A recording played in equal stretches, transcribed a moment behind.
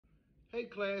Hey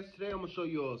class, today I'm going to show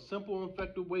you a simple and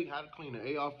effective way how to clean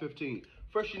an AR-15.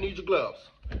 First you need your gloves,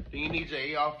 then you need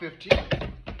your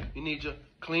AR-15, you need your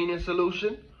cleaning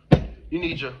solution, you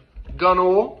need your gun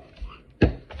oil,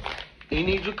 you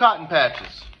need your cotton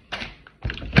patches.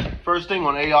 First thing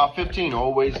on AR-15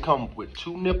 always come with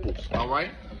two nipples,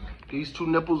 alright? These two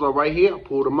nipples are right here.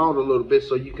 Pull them out a little bit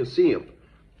so you can see them.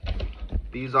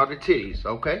 These are the titties,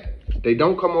 okay? They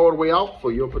don't come all the way out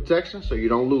for your protection, so you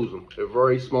don't lose them. They're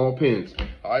very small pins.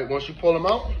 All right, once you pull them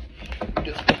out,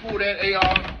 just pull that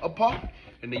AR apart,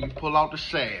 and then you pull out the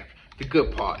shaft, the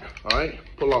good part. All right,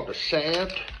 pull out the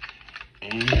shaft,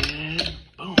 and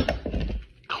boom.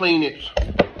 Clean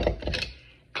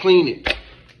it,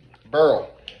 burl,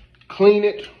 clean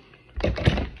it,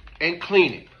 and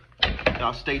clean it.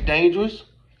 Now stay dangerous.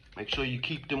 Make sure you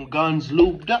keep them guns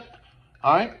lubed up.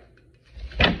 All right.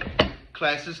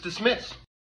 Class is dismissed.